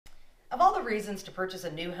Of all the reasons to purchase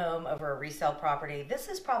a new home over a resale property, this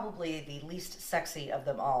is probably the least sexy of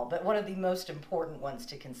them all, but one of the most important ones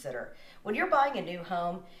to consider. When you're buying a new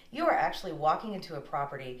home, you are actually walking into a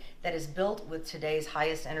property that is built with today's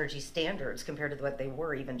highest energy standards compared to what they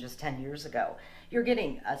were even just 10 years ago. You're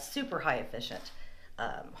getting a super high efficient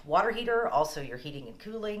water heater, also your heating and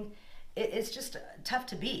cooling. It's just tough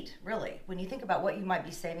to beat, really. When you think about what you might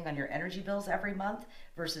be saving on your energy bills every month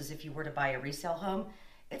versus if you were to buy a resale home,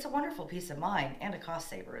 it's a wonderful peace of mind and a cost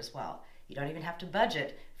saver as well. You don't even have to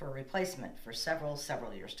budget for a replacement for several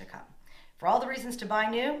years to come. For all the reasons to buy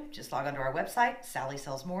new, just log onto our website,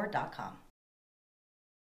 sallysellsmore.com.